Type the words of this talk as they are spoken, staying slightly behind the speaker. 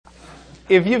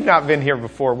If you've not been here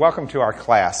before, welcome to our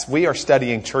class. We are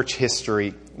studying church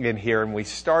history in here, and we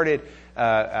started.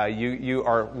 You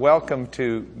are welcome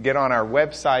to get on our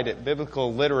website at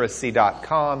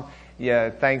biblicalliteracy.com. Yeah,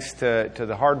 thanks to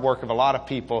the hard work of a lot of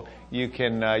people, you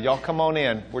can y'all come on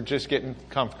in. We're just getting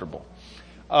comfortable.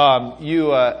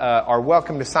 You are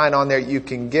welcome to sign on there. You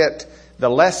can get the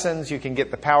lessons, you can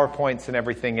get the PowerPoints and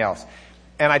everything else.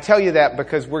 And I tell you that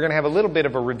because we're going to have a little bit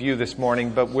of a review this morning,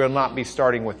 but we'll not be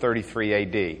starting with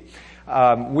 33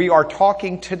 AD. We are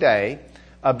talking today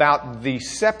about the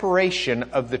separation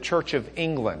of the Church of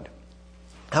England.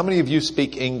 How many of you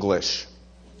speak English?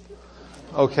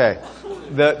 Okay.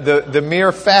 The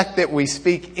mere fact that we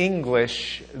speak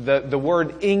English, the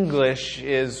word English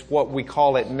is what we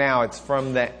call it now. It's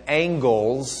from the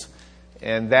Angles,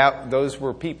 and those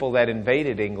were people that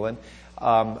invaded England.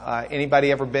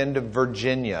 Anybody ever been to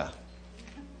Virginia?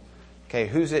 Okay,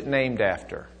 who's it named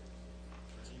after?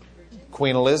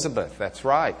 Queen Elizabeth, that's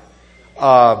right.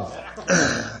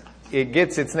 It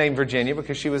gets its name Virginia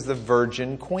because she was the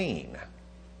Virgin Queen.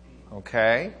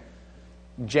 Okay?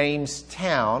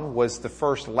 Jamestown was the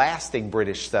first lasting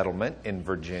British settlement in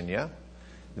Virginia.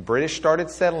 The British started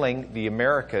settling the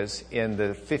Americas in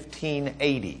the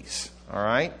 1580s. All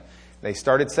right? They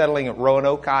started settling at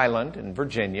Roanoke Island in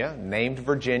Virginia, named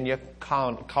Virginia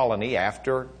Colony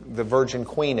after the Virgin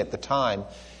Queen at the time.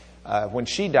 When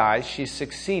she dies, she's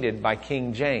succeeded by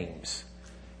King James.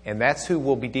 And that's who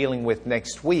we'll be dealing with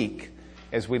next week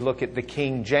as we look at the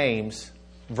King James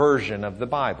version of the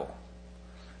Bible.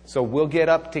 So we'll get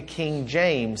up to King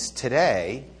James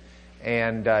today.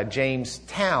 And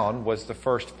Jamestown was the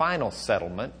first final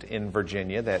settlement in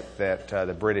Virginia that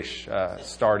the British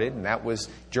started, and that was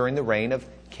during the reign of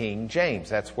King James.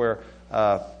 That's where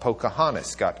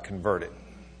Pocahontas got converted.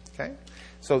 Okay?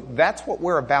 So that's what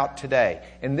we're about today.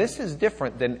 And this is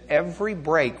different than every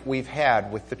break we've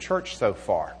had with the church so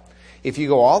far. If you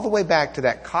go all the way back to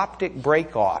that Coptic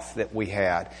break-off that we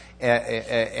had,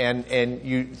 and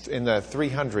you in the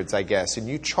 300s, I guess, and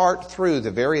you chart through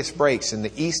the various breaks in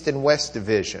the East and West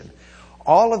Division,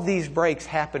 all of these breaks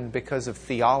happened because of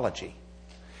theology.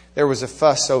 There was a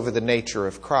fuss over the nature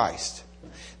of Christ.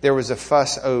 There was a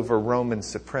fuss over Roman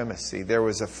supremacy. There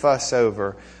was a fuss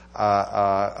over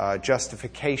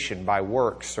justification by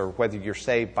works, or whether you're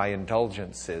saved by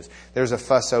indulgences. There's a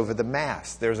fuss over the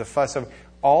Mass. There's a fuss over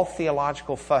all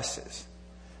theological fusses.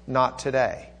 Not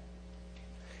today.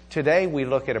 Today we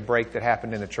look at a break that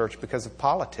happened in the church because of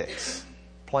politics.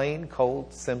 Plain,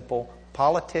 cold, simple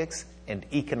politics and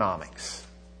economics.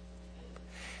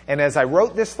 And as I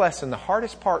wrote this lesson, the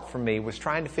hardest part for me was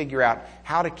trying to figure out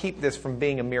how to keep this from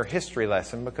being a mere history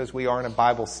lesson, because we are in a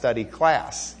Bible study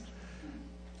class.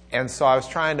 And so I was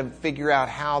trying to figure out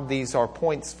how these are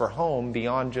points for home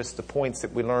beyond just the points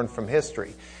that we learned from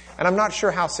history. And I'm not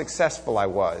sure how successful I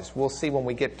was. We'll see when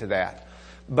we get to that.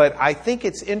 But I think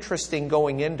it's interesting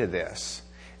going into this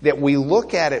that we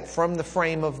look at it from the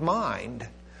frame of mind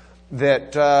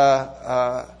that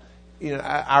our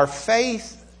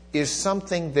faith is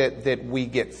something that we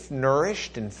get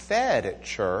nourished and fed at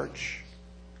church.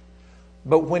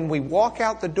 But when we walk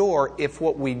out the door, if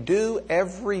what we do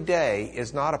every day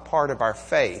is not a part of our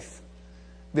faith,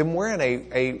 then we're in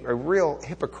a real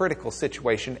hypocritical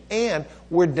situation, and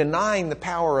we're denying the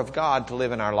power of God to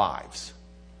live in our lives.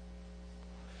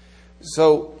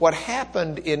 So what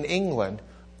happened in England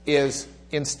is,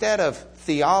 instead of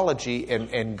theology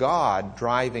and God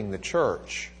driving the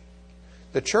church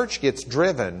gets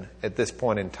driven at this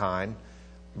point in time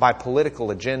by political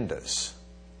agendas.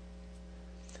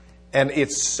 And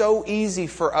it's so easy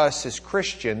for us as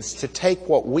Christians to take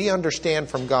what we understand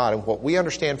from God and what we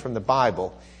understand from the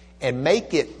Bible and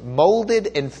make it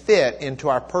molded and fit into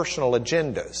our personal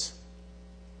agendas,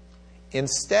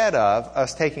 instead of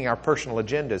us taking our personal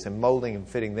agendas and molding and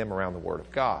fitting them around the Word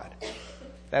of God.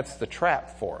 That's the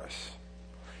trap for us.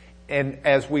 And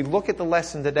as we look at the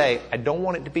lesson today, I don't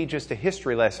want it to be just a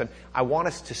history lesson. I want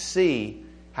us to see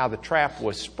how the trap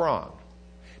was sprung.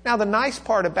 Now, the nice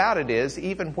part about it is,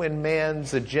 even when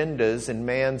man's agendas and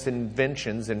man's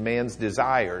inventions and man's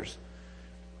desires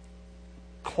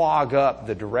clog up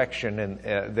the direction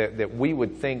that we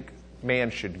would think man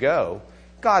should go,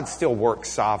 God still works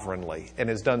sovereignly and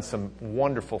has done some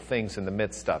wonderful things in the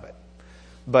midst of it.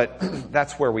 But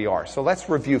that's where we are. So let's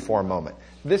review for a moment.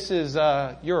 This is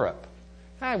Europe.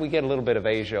 We get a little bit of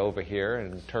Asia over here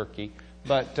and Turkey.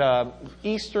 But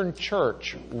Eastern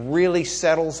Church really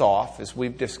settles off, as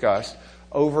we've discussed,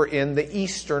 over in the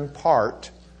eastern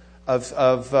part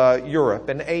of Europe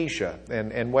and Asia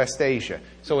and West Asia.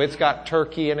 So it's got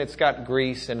Turkey and it's got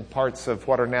Greece and parts of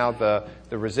what are now the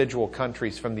residual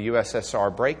countries from the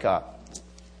USSR breakup.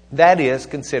 That is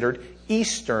considered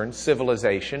Eastern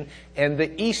civilization and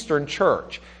the Eastern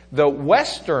Church. The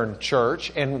Western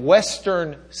Church and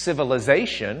Western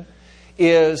civilization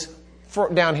is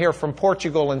down here from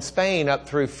Portugal and Spain up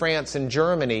through France and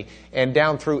Germany and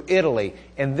down through Italy.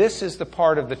 And this is the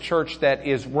part of the church that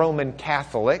is Roman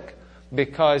Catholic,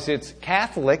 because it's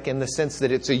Catholic in the sense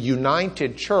that it's a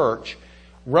united church.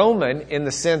 Roman in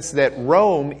the sense that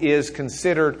Rome is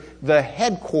considered the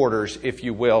headquarters, if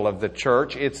you will, of the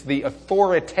church. It's the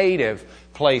authoritative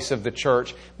place of the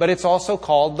church, but it's also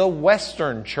called the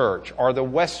Western Church or the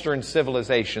Western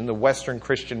civilization, the Western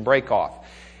Christian breakoff.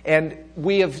 And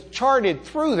we have charted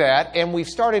through that, and we've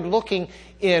started looking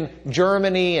in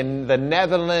Germany and the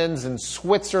Netherlands and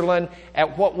Switzerland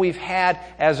at what we've had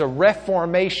as a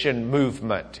Reformation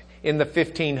movement in the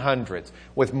 1500s,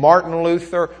 with Martin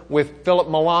Luther, with Philip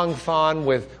Melanchthon,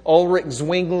 with Ulrich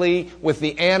Zwingli, with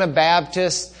the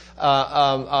Anabaptists,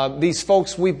 these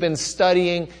folks we've been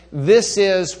studying. This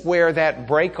is where that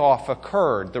breakoff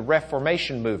occurred, the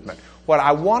Reformation movement. What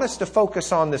I want us to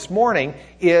focus on this morning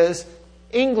is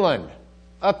England,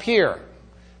 up here.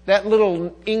 That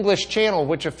little English channel,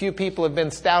 which a few people have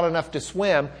been stout enough to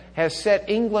swim, has set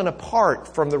England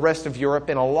apart from the rest of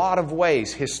Europe in a lot of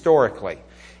ways historically.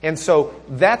 And so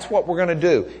that's what we're going to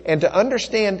do. And to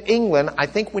understand England, I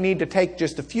think we need to take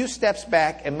just a few steps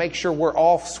back and make sure we're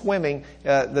all swimming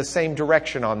the same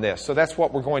direction on this. So that's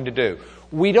what we're going to do.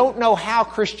 We don't know how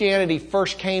Christianity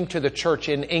first came to the church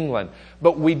in England,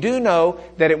 but we do know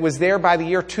that it was there by the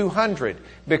year 200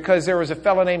 because there was a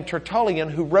fellow named Tertullian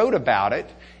who wrote about it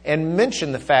and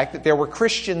mentioned the fact that there were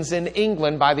Christians in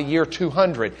England by the year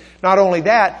 200. Not only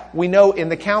that, we know in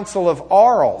the Council of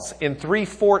Arles in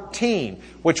 314,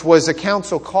 which was a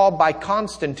council called by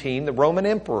Constantine, the Roman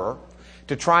emperor,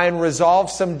 to try and resolve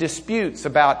some disputes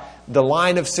about the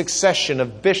line of succession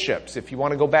of bishops. If you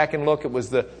want to go back and look, it was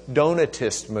the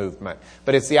Donatist movement.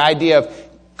 But it's the idea of,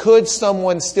 could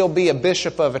someone still be a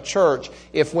bishop of a church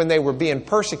if when they were being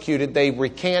persecuted, they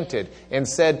recanted and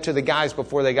said to the guys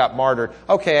before they got martyred,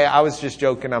 okay, I was just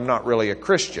joking, I'm not really a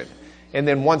Christian. And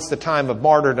then once the time of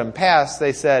martyrdom passed,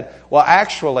 they said, well,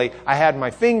 actually, I had my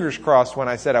fingers crossed when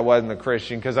I said I wasn't a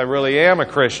Christian because I really am a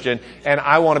Christian and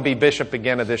I want to be bishop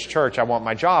again of this church. I want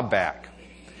my job back.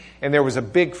 And there was a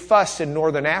big fuss in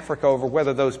northern Africa over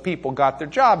whether those people got their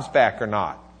jobs back or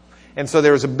not. And so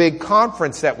there was a big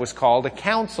conference that was called, a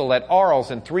council at Arles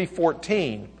in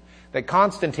 314 that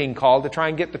Constantine called to try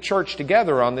and get the church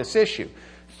together on this issue.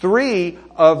 3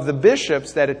 of the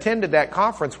bishops that attended that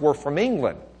conference were from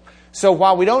England. So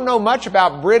while we don't know much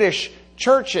about British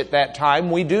church at that time,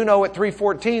 we do know at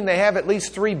 314 they have at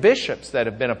least 3 bishops that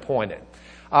have been appointed.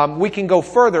 We can go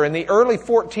further. In the early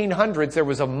 1400s, there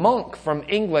was a monk from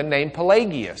England named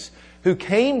Pelagius who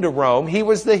came to Rome. He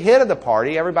was the hit of the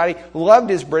party. Everybody loved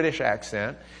his British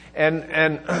accent.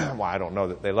 And well, I don't know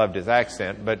that they loved his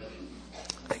accent, but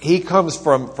he comes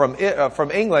from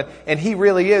England, and he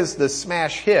really is the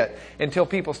smash hit until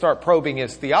people start probing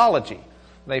his theology.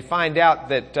 They find out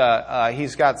that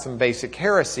he's got some basic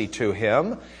heresy to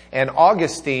him. And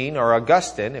Augustine, or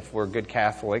Augustine, if we're good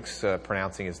Catholics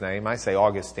pronouncing his name, I say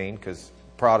Augustine because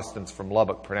Protestants from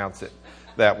Lubbock pronounce it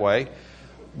that way.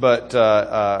 But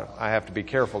I have to be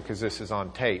careful because this is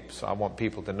on tape, so I want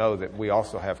people to know that we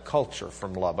also have culture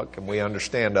from Lubbock, and we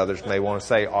understand others may want to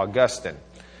say Augustine.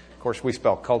 Of course, we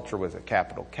spell culture with a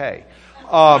capital K.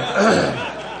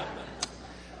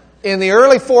 In the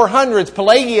early 400s,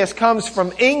 Pelagius comes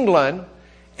from England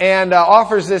and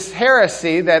offers this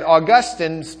heresy that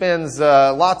Augustine spends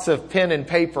lots of pen and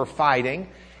paper fighting.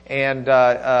 And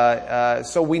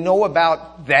so we know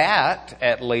about that,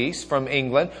 at least, from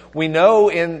England. We know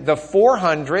in the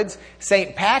 400s,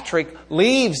 St. Patrick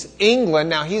leaves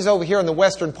England. Now, he's over here in the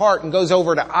western part and goes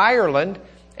over to Ireland,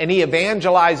 and he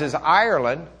evangelizes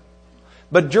Ireland.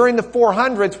 But during the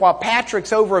 400s, while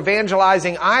Patrick's over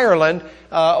evangelizing Ireland,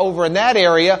 over in that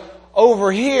area,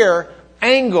 over here,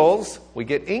 Angles, we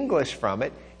get English from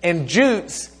it, and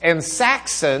Jutes and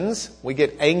Saxons, we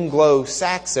get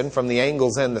Anglo-Saxon from the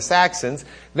Angles and the Saxons,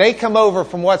 they come over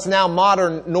from what's now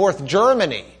modern North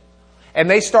Germany. And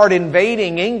they start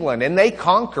invading England, and they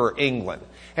conquer England.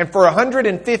 And for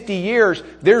 150 years,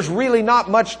 there's really not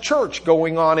much church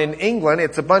going on in England.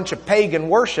 It's a bunch of pagan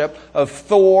worship of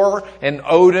Thor and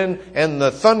Odin and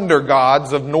the thunder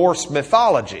gods of Norse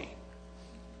mythology.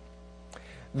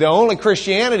 The only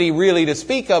Christianity really to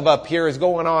speak of up here is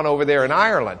going on over there in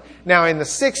Ireland. Now, in the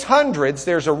 600s,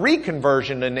 there's a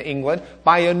reconversion in England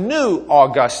by a new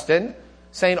Augustine,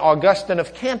 St. Augustine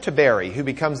of Canterbury, who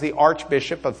becomes the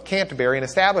Archbishop of Canterbury and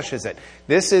establishes it.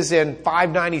 This is in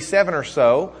 597 or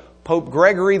so. Pope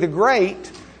Gregory the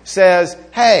Great says,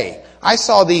 hey, I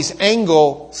saw these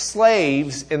Angel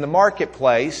slaves in the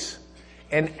marketplace,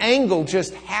 and angel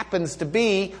just happens to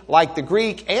be like the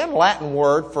Greek and Latin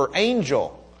word for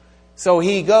angel. So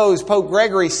he goes, Pope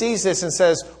Gregory sees this and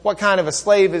says, what kind of a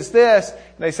slave is this?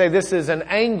 And they say, this is an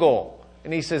angel.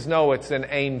 And he says, no, it's an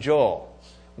angel.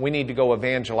 We need to go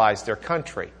evangelize their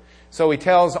country. So he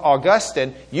tells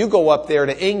Augustine, you go up there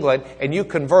to England and you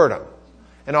convert them.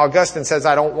 And Augustine says,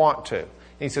 I don't want to.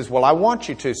 He says, well, I want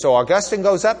you to. So Augustine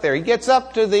goes up there. He gets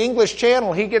up to the English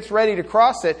Channel. He gets ready to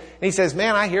cross it. And he says,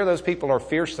 man, I hear those people are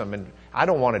fearsome and I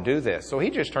don't want to do this. So he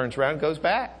just turns around and goes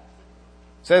back.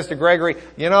 Says to Gregory,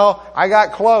 I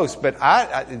got close, but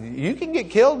you can get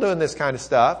killed doing this kind of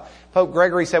stuff. Pope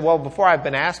Gregory said, well, before I've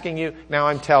been asking you, now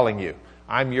I'm telling you.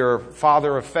 I'm your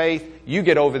father of faith. You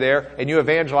get over there and you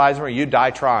evangelize them or you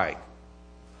die trying.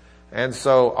 And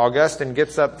so Augustine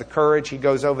gets up the courage. He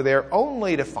goes over there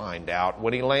only to find out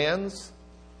when he lands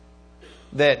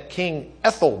that King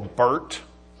Ethelbert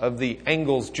of the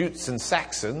Angles, Jutes, and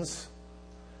Saxons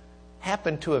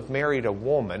happened to have married a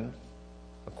woman,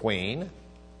 a queen,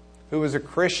 who was a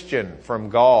Christian from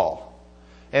Gaul.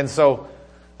 And so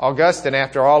Augustine,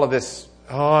 after all of this,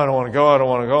 I don't want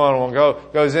to go,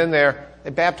 goes in there. They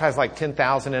baptize like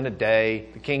 10,000 in a day.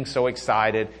 The king's so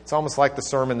excited. It's almost like the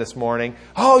sermon this morning.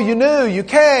 Oh, you knew, you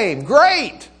came,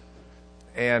 great!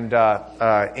 And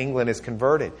England is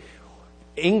converted.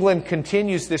 England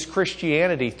continues this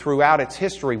Christianity throughout its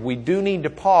history. We do need to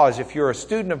pause. If you're a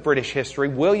student of British history,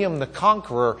 William the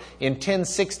Conqueror in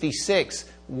 1066,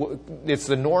 it's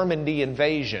the Normandy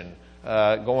invasion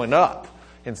going up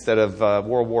instead of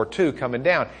World War II coming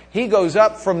down. He goes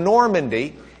up from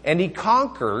Normandy and he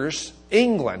conquers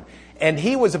England. And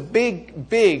he was a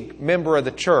big member of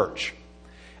the church.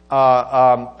 He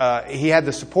had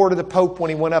the support of the Pope when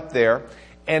he went up there.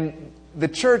 And the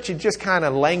church had just kind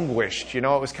of languished. It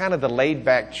was kind of the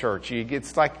laid-back church.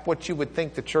 It's like what you would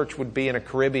think the church would be in a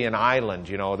Caribbean island.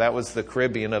 That was the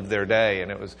Caribbean of their day.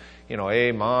 And it was,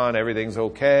 hey, man, everything's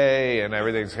okay. And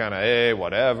everything's kind of, hey,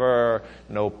 whatever,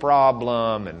 no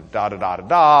problem, and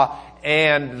da-da-da-da-da.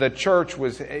 And the church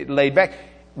was laid back.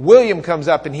 William comes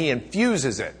up and he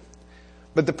infuses it.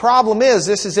 But the problem is,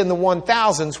 this is in the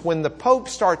 1000s when the Pope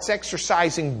starts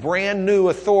exercising brand new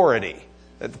authority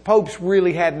that the popes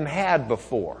really hadn't had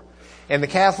before. And the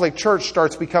Catholic Church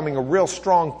starts becoming a real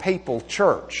strong papal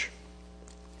church.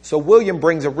 So William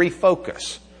brings a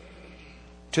refocus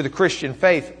to the Christian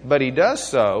faith, but he does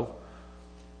so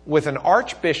with an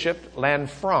Archbishop,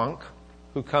 Lanfranc,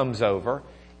 who comes over,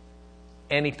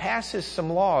 and he passes some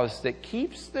laws that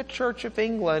keeps the Church of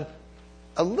England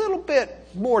a little bit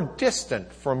more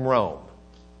distant from Rome.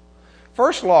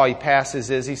 First law he passes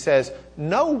is, he says,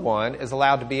 no one is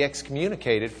allowed to be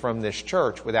excommunicated from this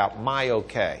church without my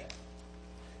okay.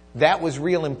 That was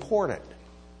real important.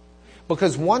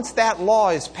 Because once that law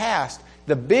is passed,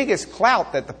 the biggest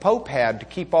clout that the Pope had to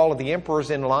keep all of the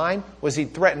emperors in line was he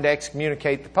threatened to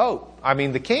excommunicate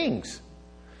the kings.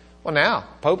 Well, now,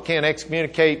 Pope can't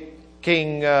excommunicate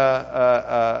King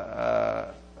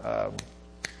the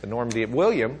Normandy of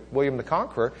William the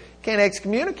Conqueror, can't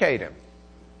excommunicate him.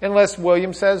 Unless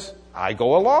William says, I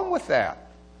go along with that.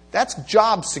 That's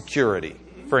job security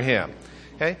for him.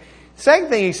 Okay? Second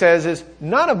thing he says is,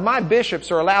 none of my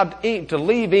bishops are allowed to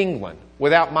leave England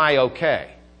without my okay.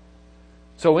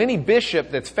 So any bishop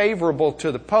that's favorable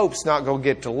to the Pope's not going to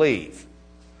get to leave.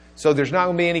 So there's not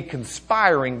going to be any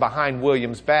conspiring behind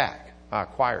William's back.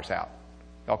 Choir's out.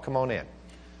 Y'all come on in.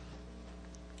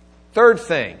 Third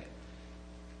thing,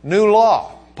 new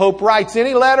law. Pope writes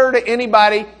any letter to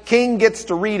anybody, king gets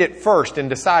to read it first and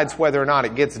decides whether or not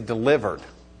it gets delivered.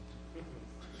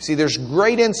 See, there's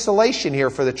great insulation here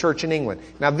for the church in England.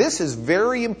 Now, this is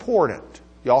very important.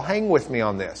 Y'all hang with me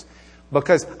on this.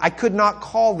 Because I could not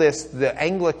call this the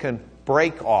Anglican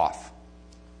break-off.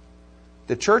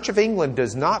 The Church of England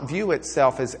does not view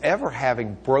itself as ever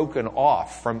having broken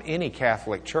off from any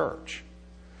Catholic church.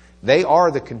 They are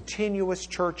the continuous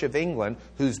Church of England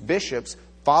whose bishops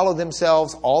follow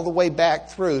themselves all the way back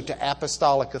through to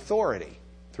apostolic authority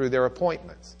through their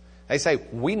appointments. They say,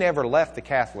 we never left the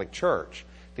Catholic Church.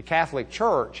 The Catholic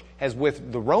Church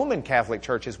the Roman Catholic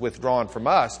Church has withdrawn from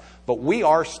us, but we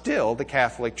are still the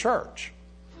Catholic Church,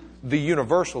 the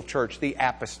universal church, the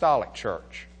apostolic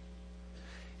church.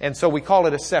 And so we call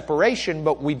it a separation,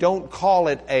 but we don't call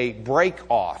it a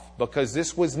break-off, because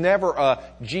this was never a,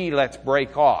 gee, let's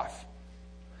break off.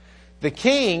 The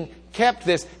king kept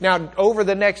this. Now, over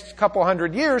the next couple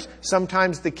hundred years,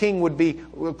 sometimes the king would be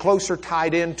closer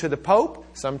tied in to the Pope.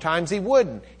 Sometimes he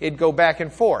wouldn't. It'd go back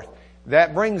and forth.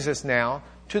 That brings us now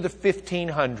to the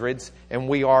 1500s, and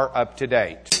we are up to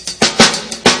date.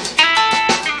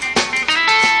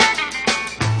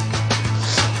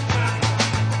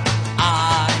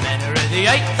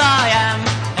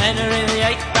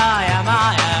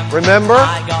 Remember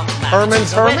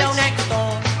Herman's Hermits?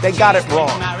 They got it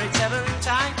wrong.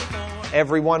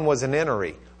 Everyone was an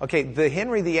Henry. Okay, the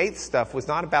Henry VIII stuff was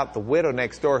not about the widow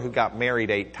next door who got married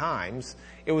 8 times.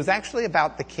 It was actually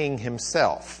about the king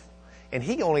himself. And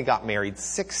he only got married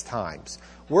 6 times.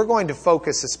 We're going to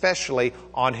focus especially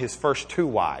on his first 2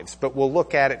 wives, but we'll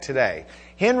look at it today.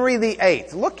 Henry VIII,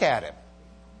 look at him.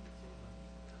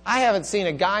 I haven't seen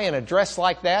a guy in a dress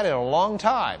like that in a long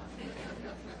time.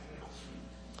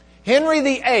 Henry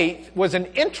VIII was an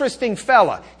interesting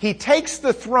fella. He takes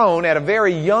the throne at a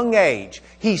very young age.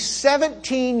 He's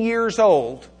 17 years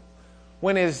old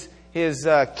when his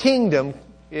kingdom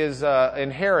is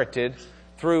inherited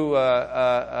through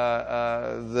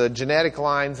the genetic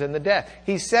lines and the death.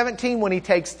 He's 17 when he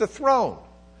takes the throne.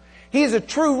 He's a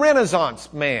true Renaissance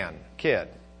kid.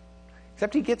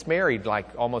 Except he gets married like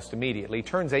almost immediately. He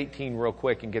turns 18 real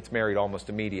quick and gets married almost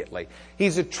immediately.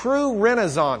 He's a true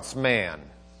Renaissance man.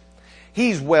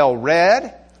 He's well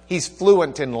read. He's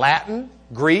fluent in Latin,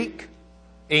 Greek,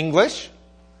 English.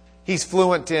 He's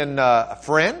fluent in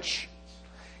French.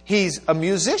 He's a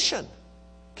musician,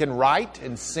 can write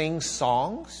and sing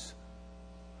songs.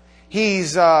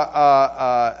 He's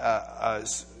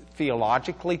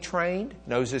theologically trained,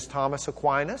 knows his Thomas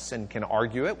Aquinas and can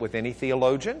argue it with any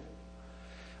theologian.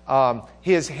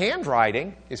 His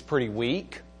handwriting is pretty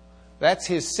weak. That's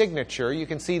his signature. You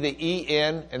can see the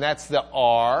E-N, and that's the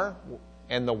R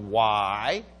and the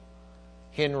Y.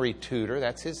 Henry Tudor,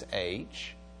 that's his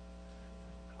H.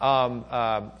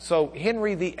 So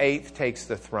Henry VIII takes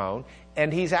the throne,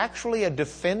 and he's actually a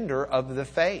defender of the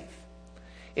faith.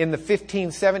 In the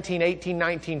 1517, 18,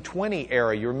 19, 20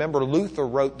 era, you remember Luther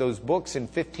wrote those books in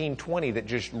 1520 that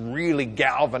just really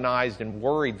galvanized and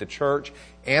worried the church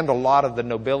and a lot of the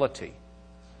nobility.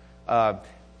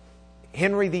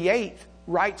 Henry VIII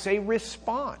writes a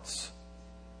response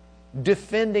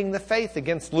defending the faith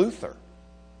against Luther.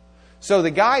 So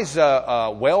the guy's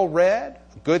well-read,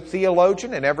 good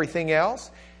theologian and everything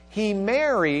else. He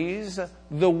marries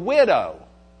the widow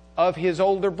of his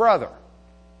older brother.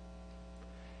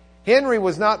 Henry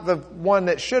was not the one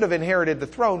that should have inherited the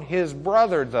throne. His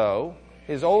brother, though,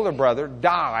 his older brother,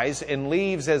 dies and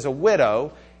leaves as a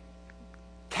widow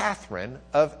Catherine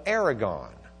of Aragon.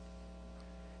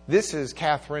 This is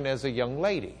Catherine as a young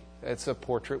lady. It's a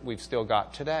portrait we've still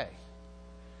got today.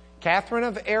 Catherine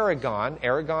of Aragon,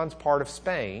 Aragon's part of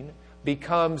Spain,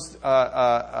 becomes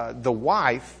the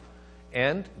wife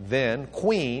and then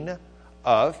queen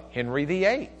of Henry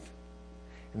VIII.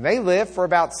 And they lived for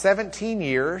about 17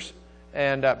 years.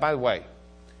 And by the way,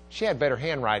 she had better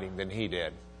handwriting than he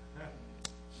did.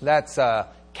 That's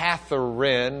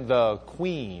Catherine the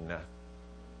Queen.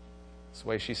 That's the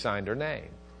way she signed her name.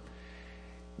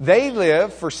 They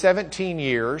lived for 17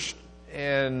 years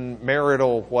in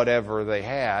marital whatever they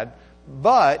had.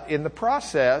 But in the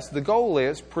process, the goal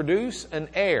is produce an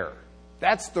heir.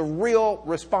 That's the real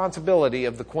responsibility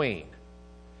of the queen.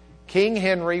 King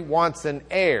Henry wants an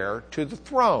heir to the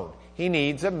throne. He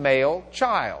needs a male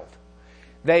child.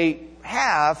 They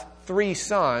have 3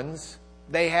 sons.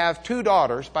 They have 2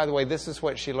 daughters. By the way, this is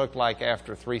what she looked like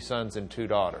after 3 sons and 2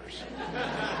 daughters.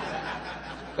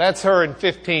 That's her in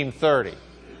 1530.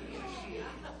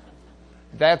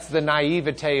 That's the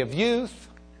naivete of youth.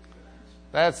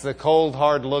 That's the cold,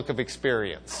 hard look of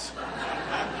experience.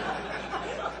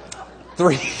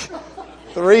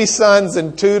 3 sons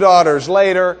and 2 daughters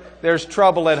later, there's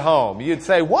trouble at home. You'd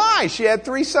say, why? She had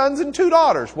 3 sons and 2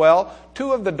 daughters. Well,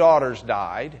 2 of the daughters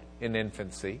died in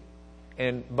infancy,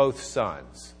 and both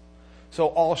sons. So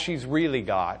all she's really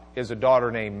got is a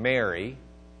daughter named Mary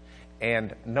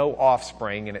and no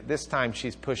offspring, and at this time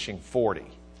she's pushing 40.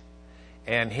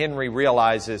 And Henry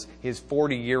realizes his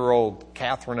 40-year-old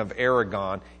Catherine of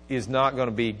Aragon is not going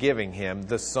to be giving him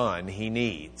the son he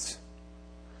needs.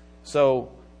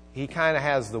 So he kind of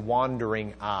has the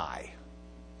wandering eye.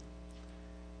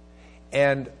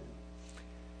 And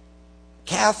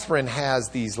Catherine has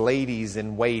these ladies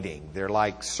in waiting. They're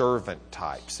like servant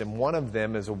types. And one of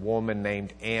them is a woman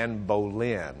named Anne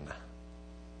Boleyn.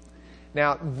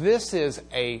 Now, this is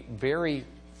a very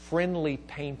friendly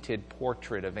painted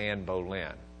portrait of Anne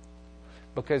Boleyn.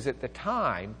 Because at the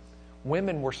time,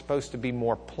 women were supposed to be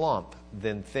more plump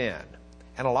than thin.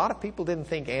 And a lot of people didn't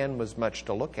think Anne was much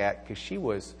to look at because she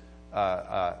was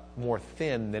more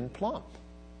thin than plump.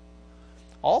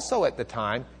 Also at the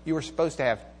time, you were supposed to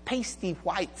have pasty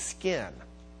white skin,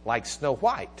 like Snow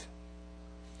White.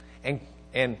 And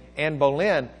Anne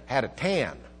Boleyn had a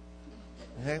tan.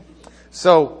 Okay?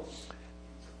 So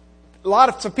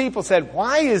lots of people said,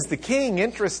 why is the king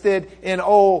interested in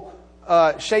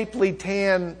shapely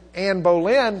tan Anne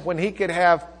Boleyn when he could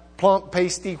have plump,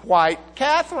 pasty, white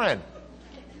Catherine.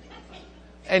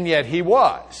 And yet he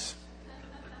was.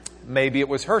 Maybe it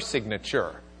was her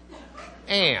signature.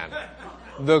 Anne,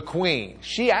 the Queen.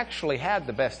 She actually had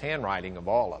the best handwriting of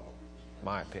all of them, in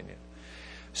my opinion.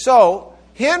 So,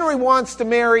 Henry wants to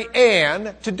marry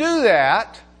Anne. To do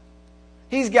that,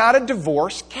 he's got to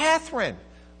divorce Catherine.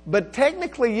 But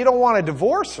technically, you don't want to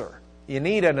divorce her. You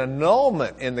need an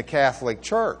annulment in the Catholic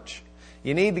Church.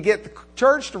 You need to get the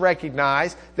church to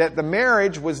recognize that the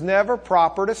marriage was never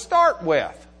proper to start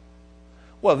with.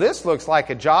 Well, this looks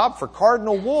like a job for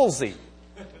Cardinal Wolsey,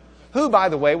 who, by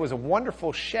the way, was a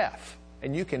wonderful chef.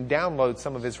 And you can download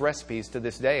some of his recipes to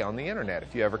this day on the internet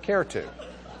if you ever care to.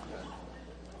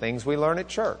 Things we learn at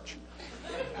church.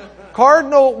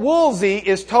 Cardinal Wolsey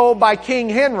is told by King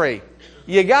Henry,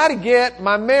 you got to get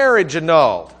my marriage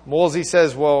annulled. Wolsey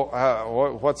says,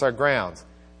 well, what's our grounds?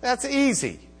 That's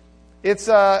easy. It's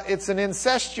an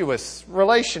incestuous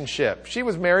relationship. She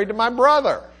was married to my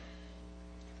brother.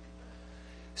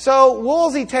 So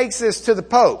Wolsey takes this to the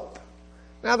Pope.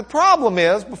 Now the problem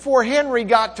is, before Henry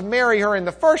got to marry her in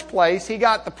the first place, he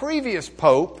got the previous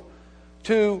Pope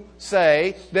to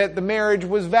say that the marriage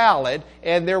was valid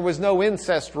and there was no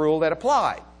incest rule that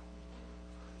applied.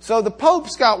 So the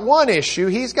Pope's got one issue.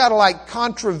 He's got to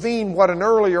contravene what an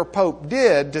earlier Pope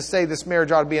did to say this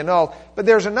marriage ought to be annulled. But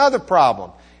there's another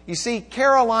problem. You see,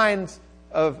 Caroline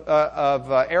of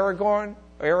Aragon,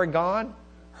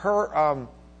 her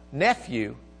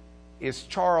nephew is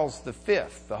Charles V,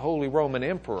 the Holy Roman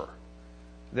Emperor,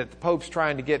 that the Pope's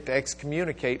trying to get to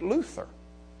excommunicate Luther.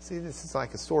 See, this is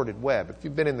like a sordid web. If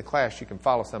you've been in the class, you can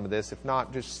follow some of this. If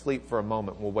not, just sleep for a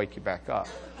moment and we'll wake you back up.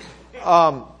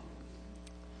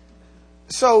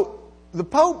 So the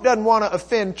Pope doesn't want to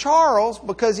offend Charles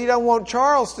because he doesn't want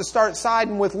Charles to start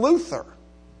siding with Luther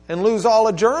and lose all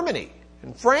of Germany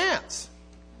and France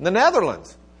and the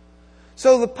Netherlands.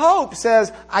 So the Pope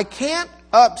says, I can't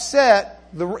upset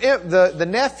the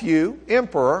nephew,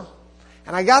 emperor,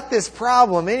 and I got this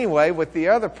problem anyway with the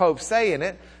other Pope saying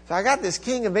it. So I got this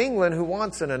King of England who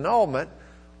wants an annulment.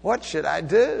 What should I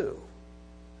do?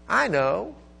 I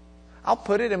know. I'll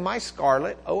put it in my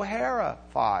Scarlett O'Hara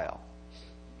file.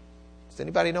 Does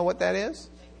anybody know what that is?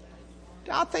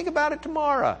 I'll think about it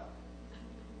tomorrow.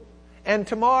 And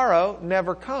tomorrow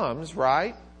never comes,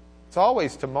 right? It's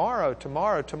always tomorrow,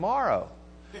 tomorrow, tomorrow.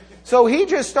 So he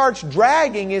just starts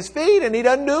dragging his feet and he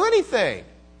doesn't do anything.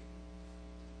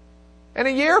 And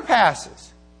a year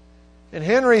passes. And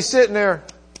Henry's sitting there.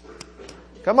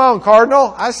 Come on,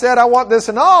 Cardinal. I said I want this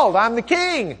annulled. I'm the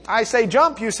king. I say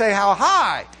jump, you say how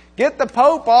high. Get the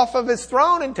Pope off of his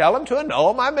throne and tell him to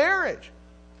annul my marriage.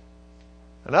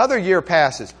 Another year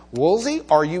passes. Wolsey,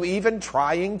 are you even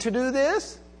trying to do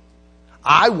this?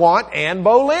 I want Anne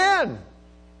Boleyn.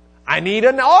 I need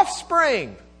an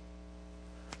offspring.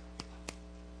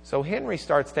 So Henry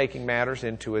starts taking matters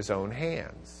into his own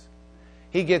hands.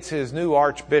 He gets his new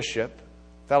archbishop,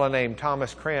 a fellow named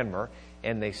Thomas Cranmer,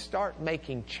 and they start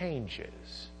making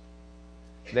changes.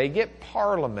 They get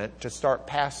Parliament to start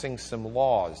passing some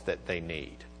laws that they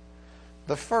need.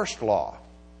 The first law,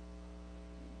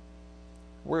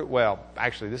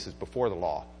 actually this is before the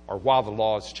law, or while the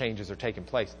laws changes are taking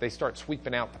place, they start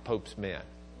sweeping out the Pope's men.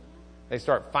 They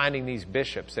start finding these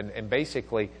bishops, and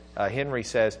basically Henry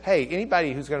says, hey,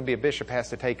 anybody who's going to be a bishop has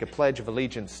to take a pledge of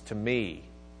allegiance to me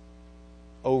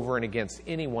over and against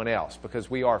anyone else, because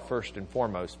we are first and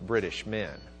foremost British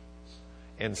men.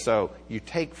 And so you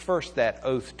take first that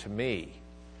oath to me,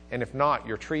 and if not,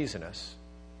 you're treasonous.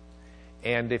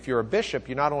 And if you're a bishop,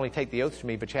 you not only take the oath to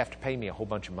me, but you have to pay me a whole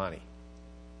bunch of money.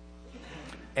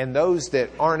 And those that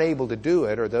aren't able to do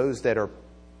it, or those that are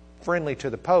friendly to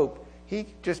the Pope, he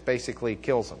just basically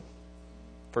kills them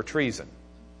for treason.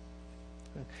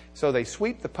 So they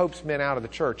sweep the Pope's men out of the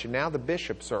church, and now the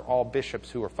bishops are all bishops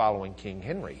who are following King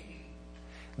Henry.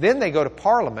 Then they go to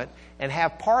Parliament and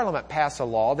have Parliament pass a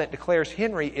law that declares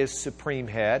Henry is supreme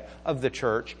head of the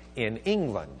church in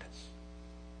England.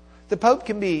 The Pope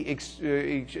can be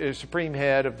supreme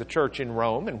head of the church in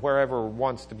Rome and wherever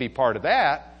wants to be part of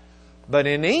that. But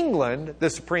in England, the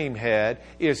supreme head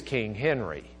is King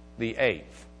Henry VIII.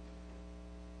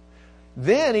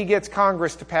 Then he gets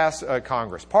Parliament to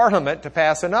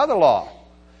pass another law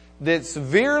that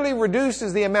severely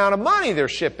reduces the amount of money they're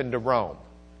shipping to Rome.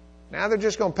 Now they're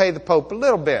just going to pay the Pope a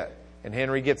little bit, and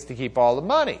Henry gets to keep all the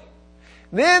money.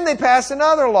 Then they pass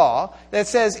another law that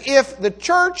says if the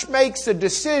church makes a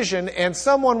decision and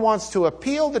someone wants to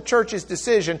appeal the church's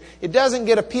decision, it doesn't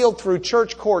get appealed through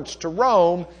church courts to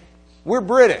Rome. We're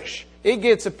British. It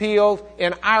gets appealed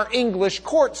in our English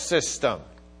court system.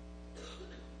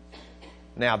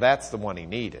 Now that's the one he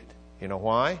needed. You know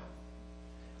why?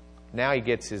 Now he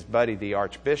gets his buddy, the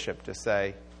Archbishop, to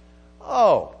say,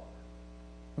 "Oh,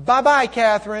 bye-bye,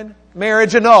 Catherine.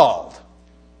 Marriage annulled.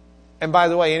 And by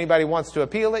the way, anybody wants to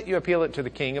appeal it, you appeal it to the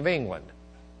King of England."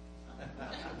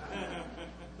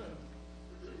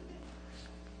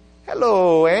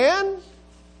 "Hello, Anne."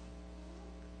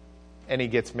 And he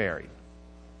gets married.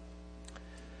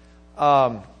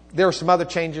 There are some other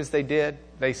changes they did.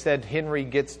 They said Henry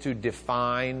gets to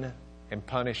define and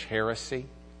punish heresy.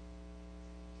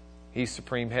 He's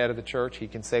supreme head of the church. He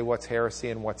can say what's heresy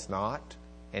and what's not,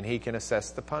 and he can assess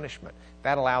the punishment.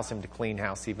 That allows him to clean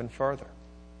house even further.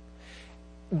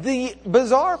 The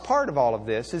bizarre part of all of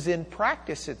this is in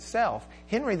practice itself,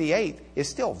 Henry VIII is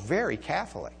still very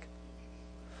Catholic.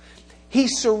 He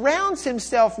surrounds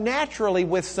himself naturally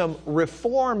with some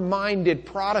reform-minded,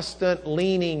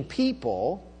 Protestant-leaning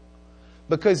people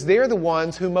because they're the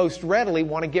ones who most readily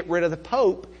want to get rid of the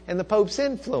Pope and the Pope's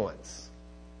influence.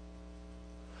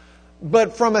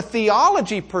 But from a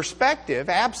theology perspective,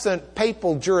 absent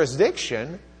papal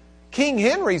jurisdiction, King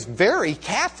Henry's very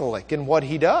Catholic in what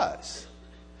he does.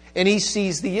 And he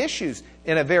sees the issues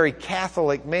in a very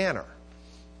Catholic manner.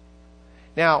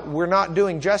 Now, we're not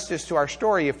doing justice to our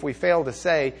story if we fail to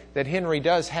say that Henry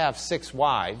does have 6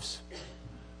 wives.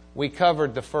 We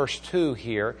covered the first 2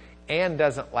 here. Anne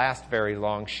doesn't last very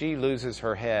long. She loses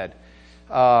her head,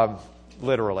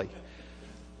 literally.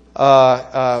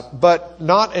 But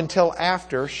not until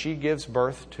after she gives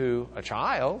birth to a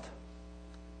child,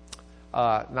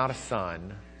 not a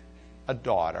son, a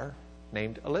daughter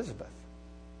named Elizabeth.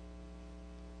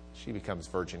 She becomes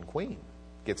Virgin Queen,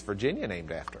 gets Virginia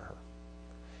named after her.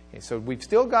 And so we've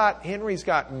still got, Henry's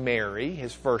got Mary,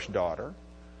 his first daughter,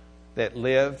 that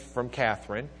lived from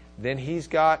Catherine. Then he's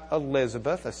got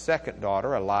Elizabeth, a second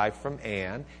daughter, alive from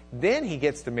Anne. Then he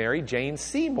gets to marry Jane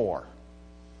Seymour.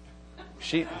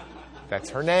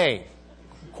 That's her name,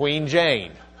 Queen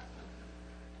Jane.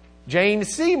 Jane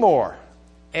Seymour.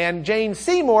 And Jane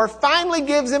Seymour finally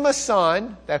gives him a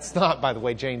son. That's not, by the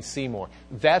way, Jane Seymour.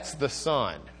 That's the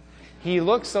son. He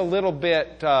looks a little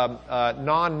bit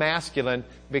non-masculine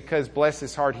because, bless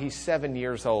his heart, he's 7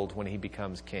 years old when he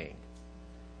becomes king.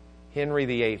 Henry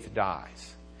VIII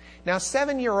dies. Now,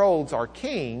 7-year-olds are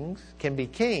kings, can be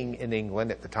king in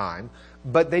England at the time,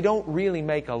 but they don't really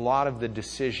make a lot of the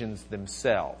decisions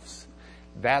themselves.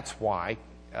 That's why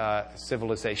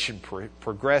civilization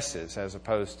progresses as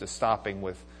opposed to stopping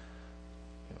with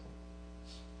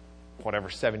whatever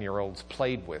 7-year-olds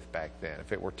played with back then.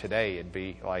 If it were today, it'd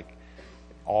be like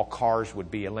all cars would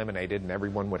be eliminated and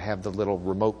everyone would have the little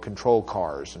remote control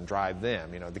cars and drive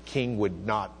them. The king would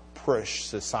not push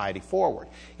society forward.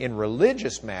 In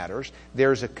religious matters,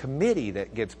 there's a committee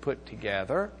that gets put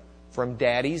together from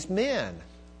daddy's men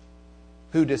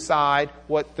who decide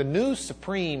what the new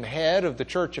supreme head of the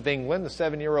Church of England, the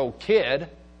 7-year-old kid,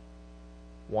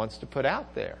 wants to put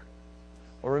out there.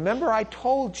 Well, remember I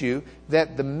told you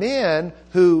that the men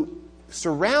who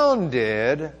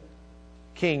surrounded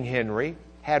King Henry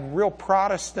had real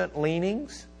Protestant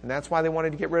leanings, and that's why they wanted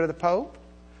to get rid of the Pope.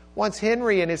 Once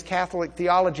Henry and his Catholic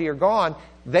theology are gone,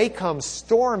 they come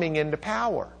storming into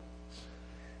power.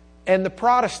 And the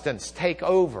Protestants take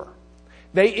over.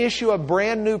 They issue a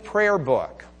brand new prayer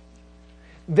book.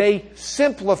 They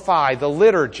simplify the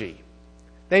liturgy.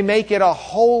 They make it a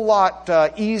whole lot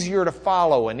easier to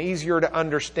follow and easier to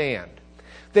understand.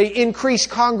 They increase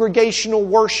congregational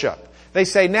worship. They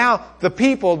say now the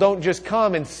people don't just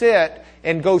come and sit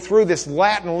and go through this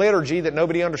Latin liturgy that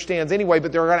nobody understands anyway,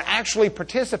 but they're going to actually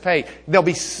participate. They'll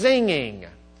be singing.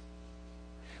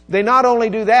 They not only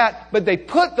do that, but they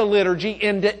put the liturgy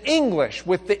into English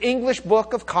with the English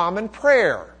Book of Common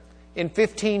Prayer in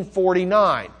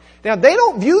 1549. Now, they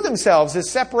don't view themselves as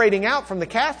separating out from the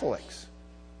Catholics.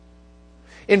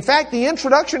 In fact, the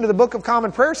introduction to the Book of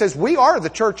Common Prayer says, we are the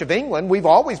Church of England. We've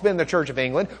always been the Church of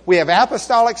England. We have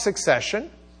apostolic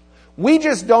succession. We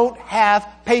just don't have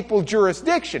papal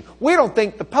jurisdiction. We don't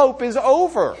think the Pope is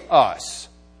over us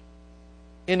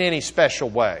in any special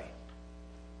way.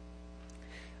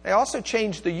 They also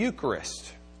changed the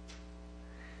Eucharist.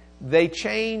 They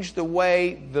changed the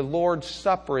way the Lord's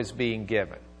Supper is being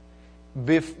given.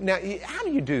 Now, how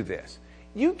do you do this?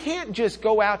 You can't just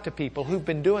go out to people who've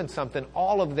been doing something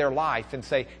all of their life and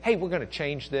say, hey, we're going to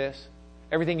change this.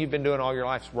 Everything you've been doing all your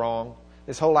life's wrong.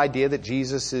 This whole idea that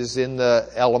Jesus is in the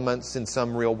elements in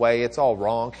some real way, it's all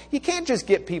wrong. You can't just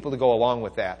get people to go along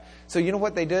with that. So you know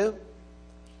what they do?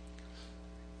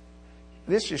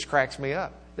 This just cracks me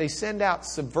up. They send out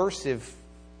subversive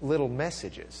little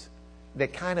messages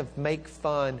that kind of make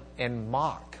fun and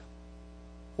mock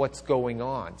what's going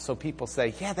on. So people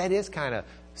say, yeah, that is kind of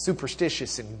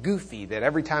superstitious and goofy that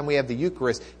every time we have the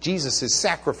Eucharist, Jesus is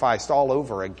sacrificed all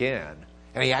over again.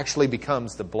 And He actually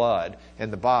becomes the blood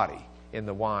and the body in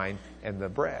the wine and the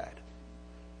bread.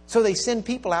 So they send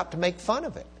people out to make fun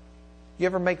of it. You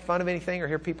ever make fun of anything or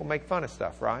hear people make fun of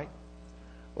stuff, right?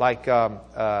 Like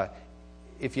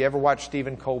if you ever watch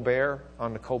Stephen Colbert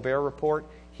on the Colbert Report,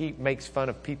 he makes fun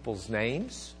of people's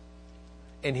names.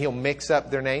 And he'll mix up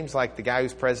their names, like the guy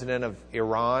who's president of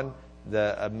Iran,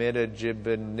 the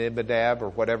Ahmadinejad or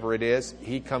whatever it is.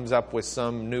 He comes up with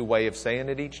some new way of saying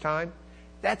it each time.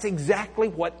 That's exactly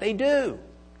what they do.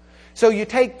 So you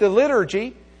take the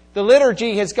liturgy. The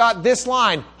liturgy has got this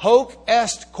line, Hoc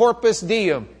est corpus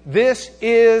Deum. This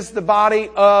is the body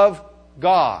of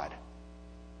God.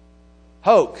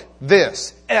 Hoc,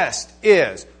 this, est,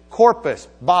 is, corpus,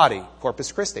 body,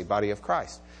 corpus Christi, body of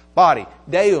Christ. Body,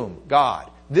 Deum, God.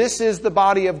 This is the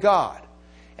body of God.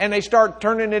 And they start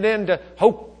turning it into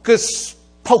hocus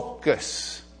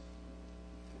pocus,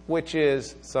 which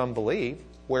is, some believe,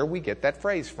 where we get that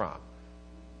phrase from.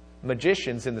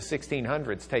 Magicians in the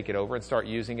 1600s take it over and start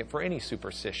using it for any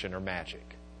superstition or magic.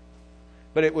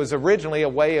 But it was originally a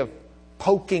way of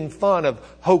poking fun of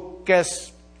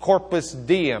hocus corpus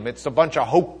diem. It's a bunch of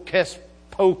hocus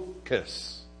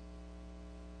pocus.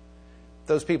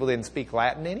 Those people didn't speak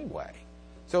Latin anyway.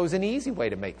 So it was an easy way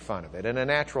to make fun of it and a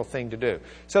natural thing to do.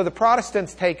 So the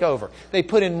Protestants take over. They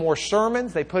put in more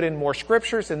sermons, they put in more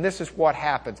scriptures, and this is what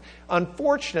happens.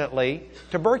 Unfortunately,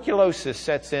 tuberculosis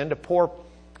sets in to poor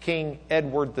King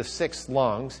Edward VI's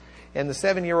lungs, and the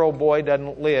 7-year-old boy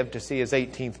doesn't live to see his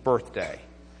 18th birthday.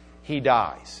 He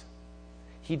dies.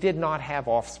 He did not have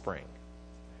offspring.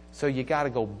 So you got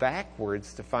to go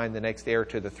backwards to find the next heir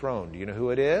to the throne. Do you know who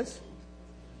it is?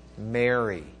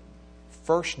 Mary,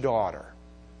 first daughter.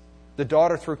 The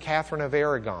daughter through Catherine of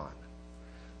Aragon.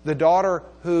 The daughter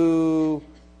who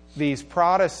these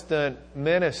Protestant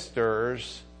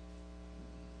ministers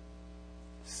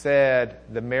said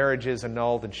the marriage is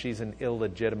annulled and she's an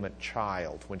illegitimate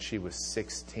child when she was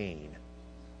 16.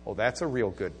 Oh, that's a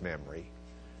real good memory.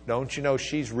 Don't you know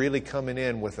she's really coming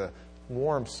in with a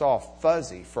warm, soft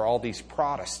fuzzy for all these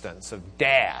Protestants of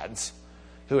dads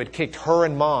who had kicked her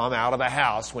and Mom out of the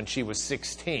house when she was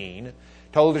 16,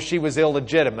 told her she was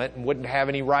illegitimate and wouldn't have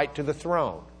any right to the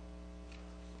throne.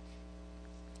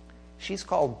 She's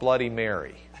called Bloody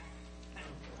Mary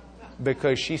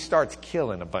because she starts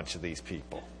killing a bunch of these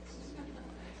people.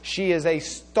 She is a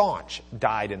staunch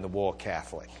dyed-in-the-wool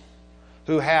Catholic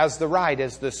who has the right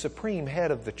as the supreme head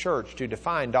of the church to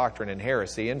define doctrine and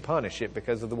heresy and punish it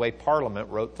because of the way Parliament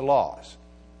wrote the laws.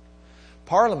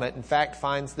 Parliament, in fact,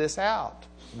 finds this out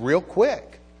real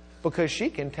quick because she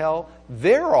can tell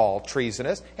they're all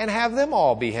treasonous and have them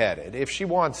all beheaded if she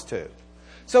wants to.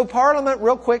 So Parliament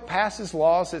real quick passes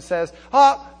laws that says,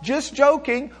 just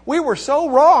joking, we were so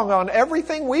wrong on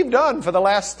everything we've done for the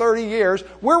last 30 years.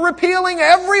 We're repealing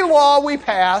every law we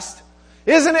passed.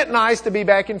 Isn't it nice to be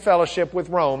back in fellowship with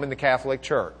Rome and the Catholic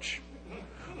Church?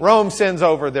 Rome sends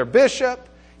over their bishop.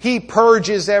 He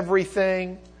purges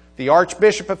everything. The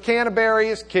Archbishop of Canterbury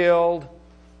is killed.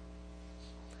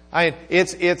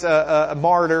 It's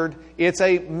martyred. It's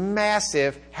a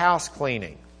massive house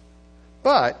cleaning.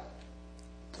 But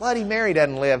Bloody Mary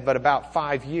doesn't live but about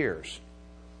 5 years.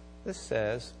 This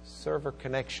says server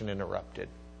connection interrupted,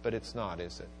 but it's not,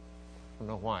 is it? I don't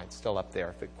know why. It's still up there.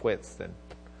 If it quits, then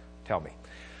tell me.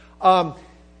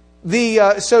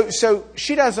 So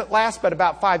she doesn't last but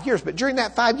about 5 years. But during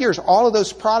that 5 years, all of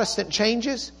those Protestant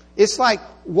changes, it's like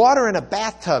water in a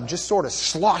bathtub just sort of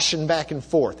sloshing back and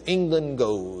forth. England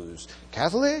goes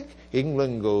Catholic.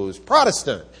 England goes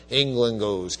Protestant. England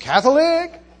goes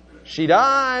Catholic. She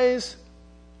dies.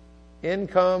 In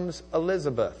comes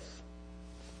Elizabeth.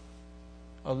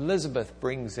 Elizabeth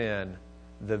brings in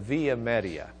the Via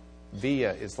Media.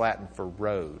 Via is Latin for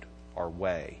road or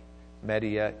way.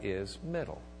 Media is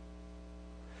middle.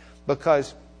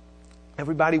 Because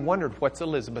everybody wondered, what's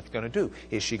Elizabeth going to do?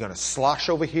 Is she going to slosh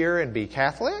over here and be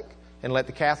Catholic and let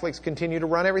the Catholics continue to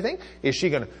run everything? Is she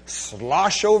going to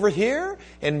slosh over here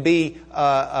and be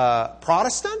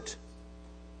Protestant?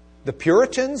 The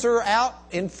Puritans are out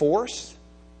in force.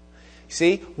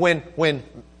 See, when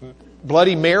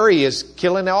Bloody Mary is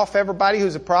killing off everybody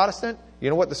who's a Protestant, you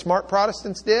know what the smart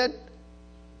Protestants did?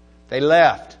 They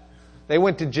left. They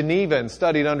went to Geneva and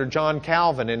studied under John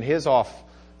Calvin and his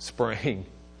offspring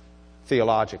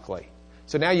theologically.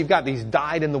 So now you've got these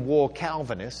dyed-in-the-wool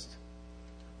Calvinists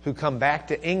who come back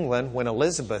to England when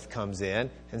Elizabeth comes in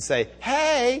and say,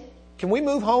 hey, can we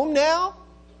move home now?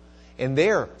 And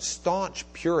they're staunch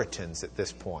Puritans at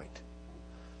this point.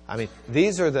 I mean,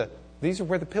 these are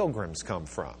where the Pilgrims come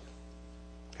from.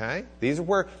 Okay? These are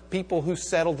where people who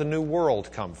settled the New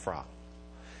World come from.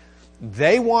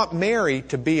 They want Mary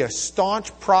to be a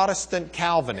staunch Protestant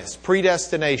Calvinist,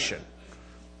 predestination.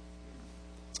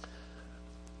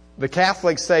 The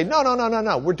Catholics say,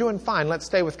 no, we're doing fine. Let's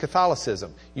stay with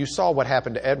Catholicism. You saw what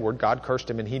happened to Edward. God cursed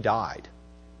him and he died.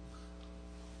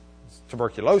 It's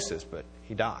tuberculosis, but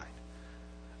he died.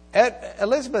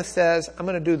 Elizabeth says, I'm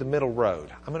going to do the middle road.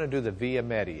 I'm going to do the Via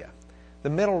Media. The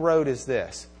middle road is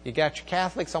this. You got your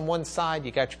Catholics on one side,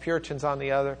 you got your Puritans on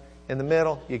the other. In the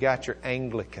middle, you got your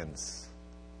Anglicans,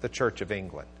 the Church of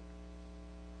England.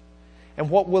 And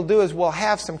what we'll do is we'll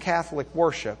have some Catholic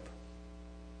worship,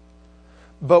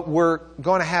 but we're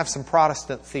going to have some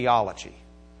Protestant theology.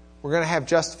 We're going to have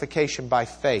justification by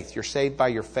faith. You're saved by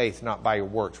your faith, not by your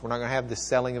works. We're not going to have the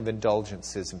selling of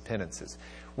indulgences and penances.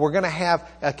 We're going to have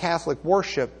a Catholic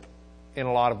worship in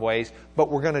a lot of ways, but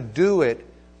we're going to do it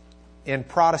in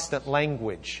Protestant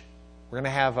language. We're going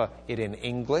to have it in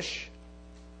English.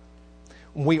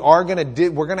 We're going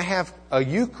to have a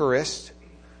Eucharist,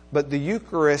 but the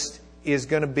Eucharist is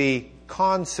going to be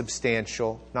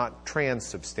consubstantial, not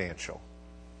transubstantial.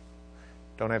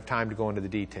 Don't have time to go into the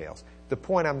details. The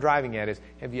point I'm driving at is,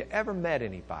 have you ever met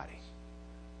anybody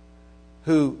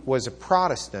who was a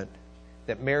Protestant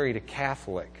that married a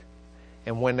Catholic,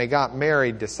 and when they got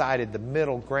married decided the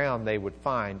middle ground they would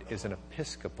find is an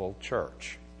Episcopal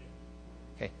church?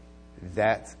 Okay,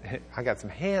 I got some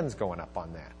hands going up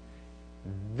on that.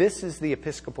 This is the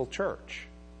Episcopal Church.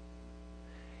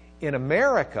 In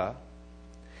America,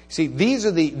 see, these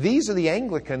are the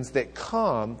Anglicans that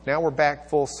come. Now we're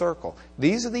back full circle.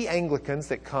 These are the Anglicans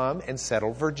that come and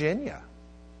settle Virginia.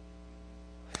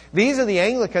 These are the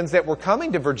Anglicans that were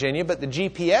coming to Virginia, but the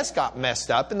GPS got messed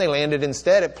up and they landed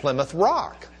instead at Plymouth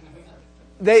Rock.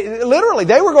 They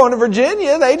were going to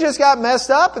Virginia. They just got messed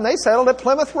up and they settled at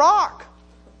Plymouth Rock.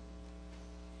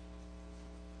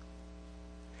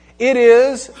 It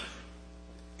is,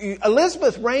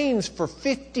 Elizabeth reigns for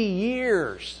 50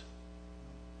 years.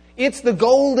 It's the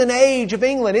golden age of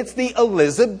England. It's the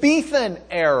Elizabethan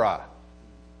era.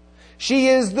 She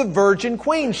is the Virgin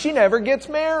Queen. She never gets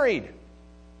married.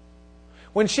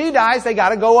 When she dies, they got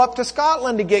to go up to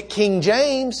Scotland to get King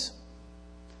James,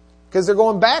 because they're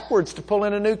going backwards to pull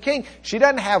in a new king. She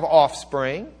doesn't have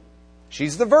offspring.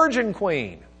 She's the Virgin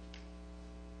Queen.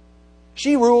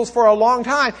 She rules for a long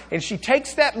time, and she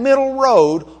takes that middle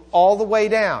road all the way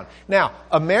down. Now,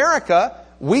 America,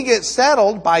 we get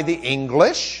settled by the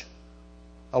English,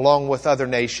 along with other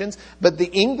nations, but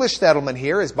the English settlement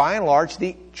here is by and large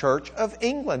the Church of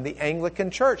England, the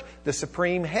Anglican Church. The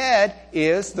supreme head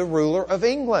is the ruler of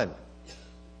England.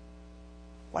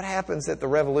 What happens at the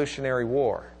Revolutionary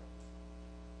War?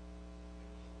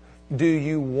 Do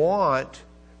you want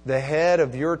the head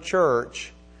of your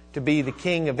church to be the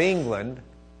King of England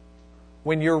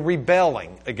when you're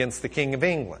rebelling against the King of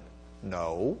England?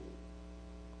 No.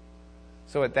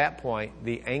 So at that point,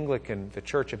 the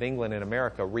Church of England in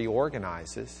America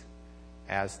reorganizes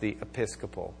as the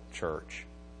Episcopal Church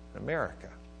in America.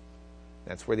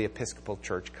 That's where the Episcopal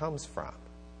Church comes from.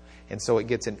 And so it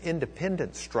gets an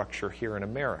independent structure here in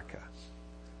America.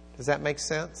 Does that make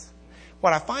sense?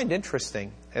 What I find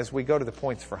interesting as we go to the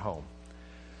points for home.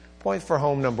 Point for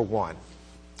home number 1.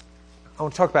 I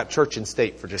want to talk about church and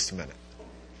state for just a minute.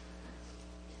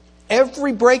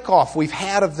 Every break-off we've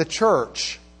had of the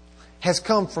church has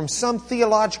come from some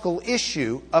theological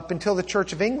issue up until the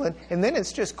Church of England, and then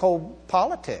it's just cold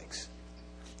politics.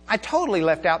 I totally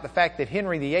left out the fact that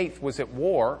Henry VIII was at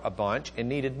war a bunch and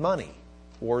needed money.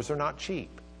 Wars are not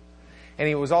cheap. And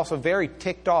he was also very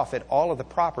ticked off at all of the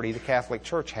property the Catholic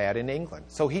Church had in England.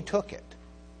 So he took it.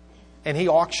 And he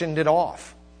auctioned it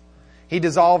off. He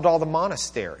dissolved all the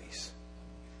monasteries.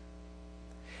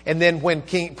 And then when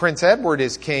Prince Edward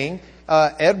is king,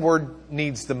 Edward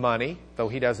needs the money, though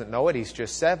he doesn't know it. He's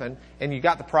just 7. And you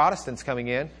got the Protestants coming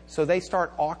in. So they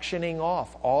start auctioning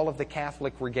off all of the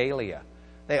Catholic regalia.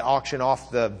 They auction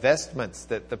off the vestments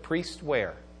that the priests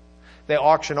wear. They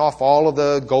auction off all of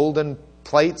the golden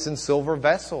plates and silver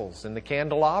vessels and the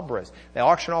candelabras. They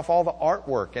auction off all the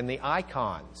artwork and the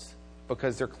icons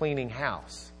because they're cleaning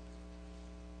house.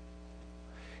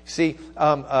 See,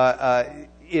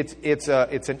 it's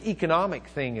an economic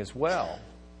thing as well.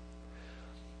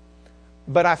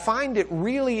 But I find it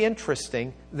really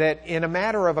interesting that in a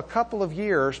matter of a couple of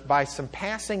years, by some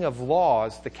passing of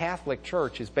laws, the Catholic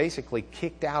Church is basically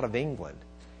kicked out of England.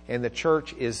 And the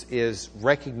church is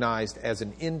recognized as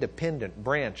an independent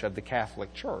branch of the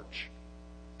Catholic Church.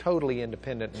 Totally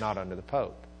independent, not under the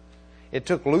Pope. It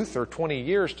took Luther 20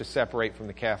 years to separate from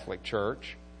the Catholic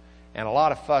Church, and a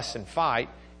lot of fuss and fight.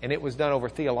 and it was done over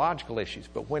theological issues.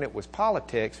 But when it was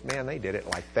politics, man, they did it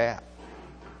like that.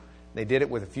 They did it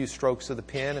with a few strokes of the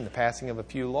pen and the passing of a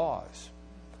few laws.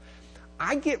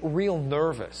 I get real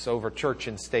nervous over church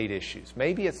and state issues.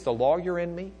 Maybe it's the lawyer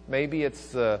in me. Maybe it's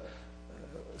the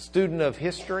student of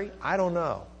history. I don't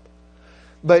know.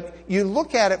 But you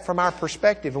look at it from our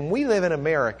perspective, and we live in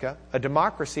America, a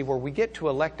democracy where we get to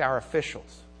elect our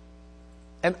officials.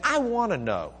 And I want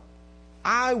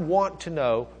to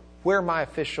know where my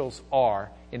officials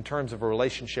are in terms of a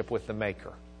relationship with the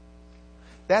Maker.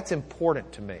 That's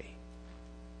important to me.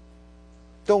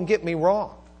 Don't get me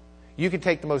wrong. You can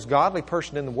take the most godly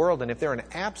person in the world, and if they're an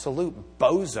absolute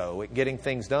bozo at getting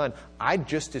things done, I'd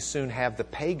just as soon have the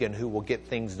pagan who will get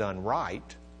things done right.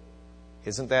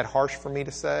 Isn't that harsh for me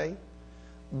to say?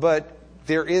 But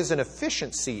there is an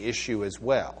efficiency issue as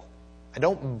well. I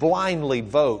don't blindly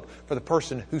vote for the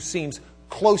person who seems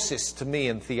closest to me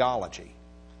in theology.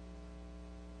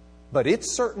 But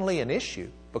it's certainly an issue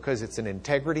because it's an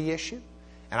integrity issue.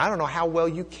 And I don't know how well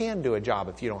you can do a job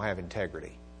if you don't have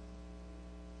integrity.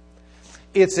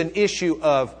 It's an issue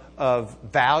of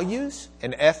values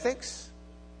and ethics.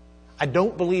 I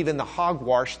don't believe in the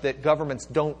hogwash that governments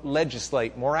don't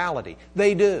legislate morality.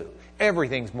 They do.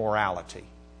 Everything's morality.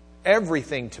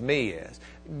 Everything to me is.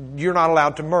 You're not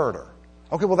allowed to murder.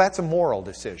 Okay, well, that's a moral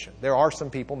decision. There are some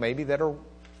people maybe that are,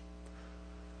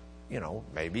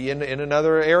 maybe in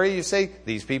another area you say,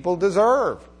 these people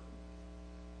deserve.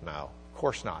 No, of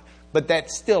course not. But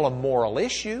that's still a moral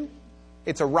issue.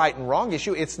 It's a right and wrong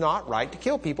issue. It's not right to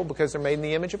kill people because they're made in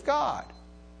the image of God.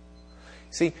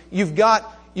 See,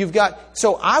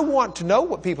 so I want to know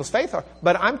what people's faith are,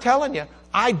 but I'm telling you,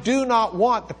 I do not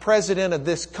want the president of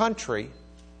this country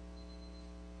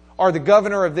or the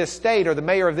governor of this state or the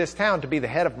mayor of this town to be the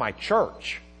head of my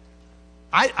church.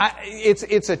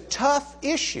 It's a tough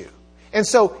issue. And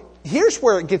so here's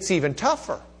where it gets even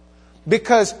tougher.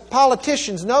 Because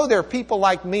politicians know there are people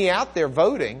like me out there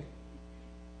voting.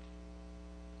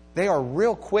 They are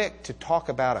real quick to talk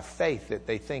about a faith that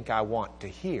they think I want to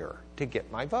hear to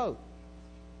get my vote.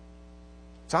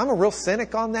 So I'm a real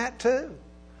cynic on that too.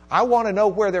 I want to know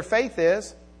where their faith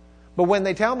is, but when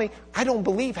they tell me, I don't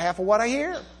believe half of what I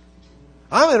hear.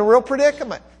 I'm in a real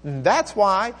predicament. And that's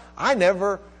why I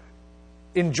never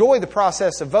enjoy the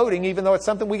process of voting, even though it's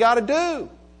something we got to do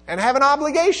and have an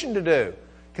obligation to do.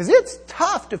 Because it's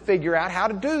tough to figure out how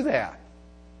to do that.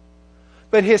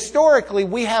 But historically,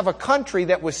 we have a country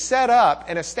that was set up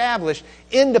and established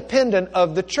independent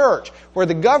of the church, where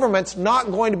the government's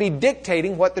not going to be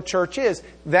dictating what the church is.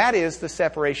 That is the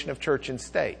separation of church and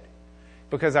state.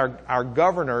 Because our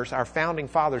governors, our founding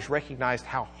fathers, recognized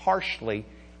how harshly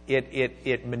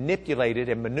it manipulated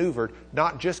and maneuvered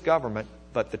not just government,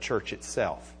 but the church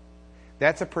itself.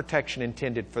 That's a protection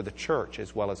intended for the church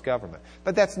as well as government.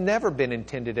 But that's never been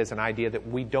intended as an idea that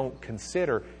we don't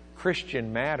consider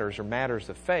Christian matters or matters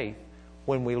of faith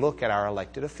when we look at our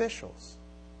elected officials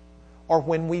or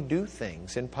when we do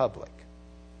things in public.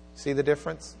 See the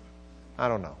difference? I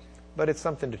don't know. But it's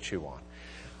something to chew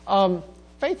on.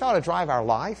 Faith ought to drive our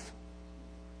life.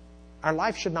 Our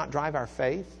life should not drive our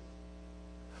faith.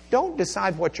 Don't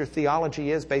decide what your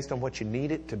theology is based on what you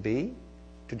need it to be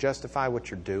to justify what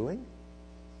you're doing.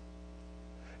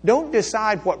 Don't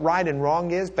decide what right and wrong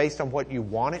is based on what you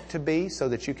want it to be so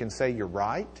that you can say you're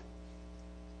right.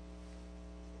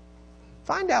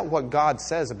 Find out what God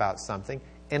says about something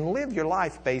and live your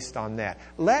life based on that.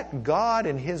 Let God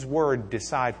and His Word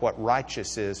decide what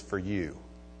righteous is for you.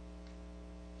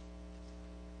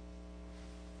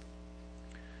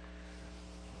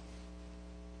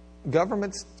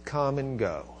 Governments come and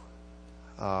go.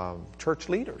 Church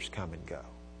leaders come and go.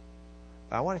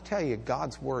 But I want to tell you,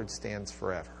 God's Word stands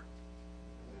forever.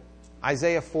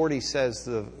 Isaiah 40 says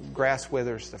the grass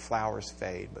withers, the flowers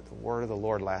fade, but the Word of the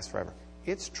Lord lasts forever.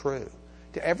 It's true.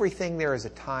 To everything there is a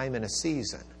time and a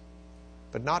season,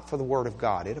 but not for the Word of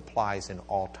God. It applies in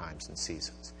all times and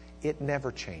seasons. It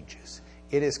never changes.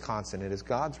 It is constant. It is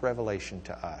God's revelation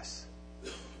to us.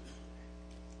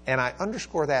 And I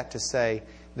underscore that to say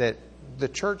that the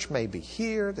church may be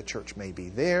here, the church may be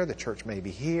there, the church may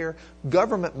be here,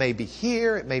 government may be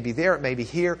here, it may be there, it may be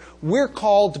here. We're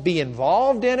called to be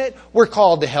involved in it. We're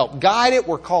called to help guide it.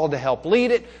 We're called to help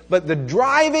lead it. But the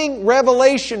driving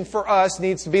revelation for us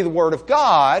needs to be the Word of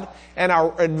God and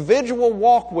our individual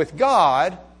walk with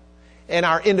God and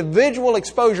our individual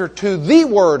exposure to the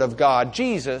Word of God,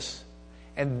 Jesus.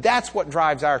 And that's what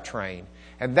drives our train.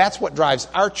 And that's what drives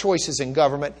our choices in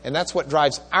government, and that's what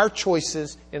drives our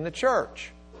choices in the church.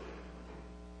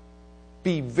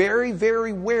 Be very,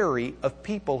 very wary of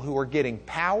people who are getting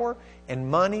power and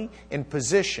money and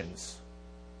positions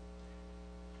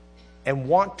and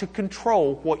want to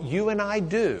control what you and I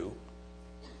do,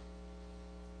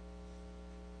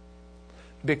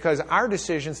 because our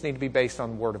decisions need to be based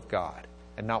on the Word of God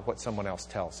and not what someone else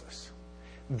tells us.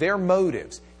 Their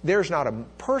motives. There's not a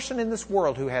person in this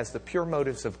world who has the pure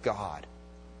motives of God.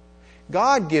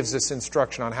 God gives us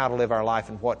instruction on how to live our life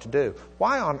and what to do.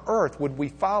 Why on earth would we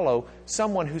follow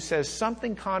someone who says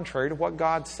something contrary to what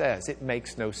God says? It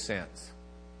makes no sense.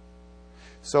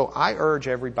 So I urge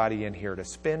everybody in here to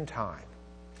spend time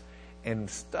and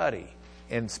study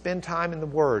and spend time in the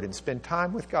Word and spend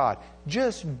time with God.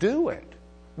 Just do it.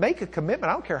 Make a commitment.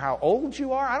 I don't care how old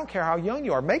you are. I don't care how young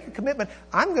you are. Make a commitment.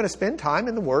 I'm going to spend time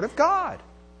in the Word of God.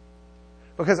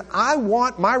 Because I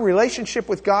want my relationship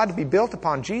with God to be built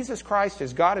upon Jesus Christ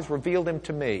as God has revealed Him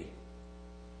to me.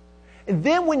 And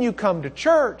then when you come to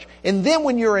church, and then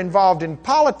when you're involved in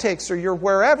politics or you're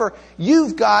wherever,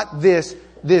 you've got this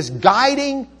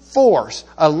guiding force,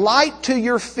 a light to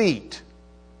your feet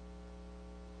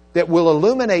that will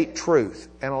illuminate truth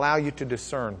and allow you to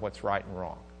discern what's right and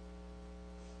wrong,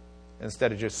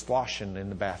 instead of just sloshing in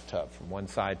the bathtub from one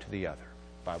side to the other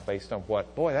based on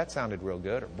what, boy, that sounded real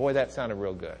good, or boy, that sounded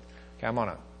real good. Okay, I'm on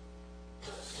a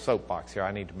soapbox here.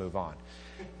 I need to move on.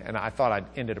 And I thought I'd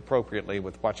end it appropriately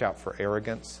with watch out for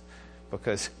arrogance,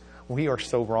 because we are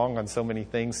so wrong on so many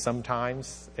things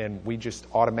sometimes, and we just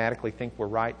automatically think we're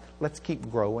right. Let's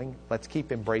keep growing. Let's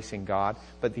keep embracing God.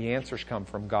 But the answers come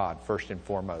from God first and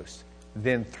foremost,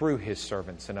 then through His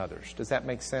servants and others. Does that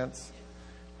make sense?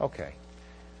 Okay.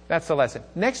 That's the lesson.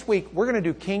 Next week, we're going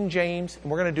to do King James, and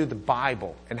we're going to do the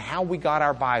Bible and how we got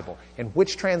our Bible and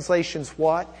which translation's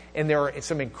what. And there are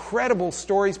some incredible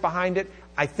stories behind it.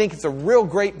 I think it's a real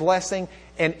great blessing.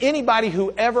 And anybody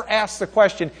who ever asks the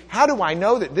question, how do I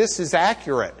know that this is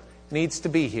accurate, needs to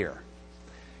be here.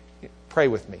 Pray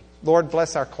with me. Lord,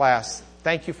 bless our class.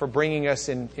 Thank you for bringing us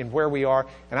in where we are.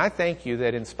 And I thank you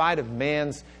that in spite of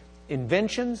man's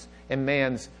inventions and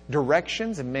man's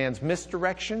directions and man's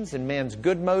misdirections and man's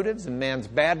good motives and man's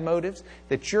bad motives,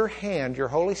 that your hand, your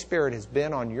Holy Spirit, has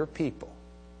been on your people.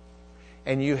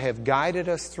 And you have guided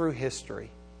us through history.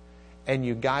 And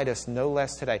you guide us no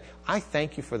less today. I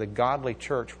thank you for the godly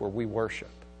church where we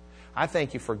worship. I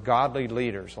thank you for godly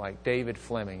leaders like David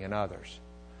Fleming and others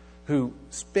who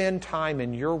spend time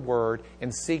in your word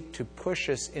and seek to push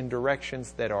us in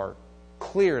directions that are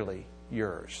clearly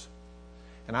yours.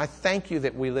 And I thank you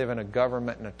that we live in a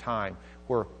government and a time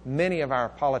where many of our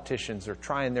politicians are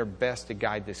trying their best to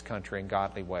guide this country in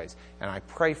godly ways. And I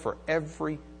pray for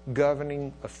every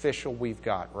governing official we've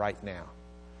got right now,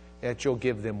 that you'll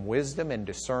give them wisdom and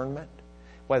discernment,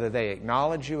 whether they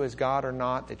acknowledge you as God or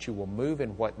not, that you will move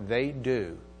in what they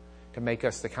do to make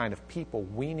us the kind of people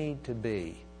we need to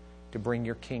be to bring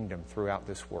your kingdom throughout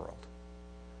this world.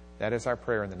 That is our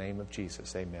prayer in the name of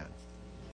Jesus. Amen.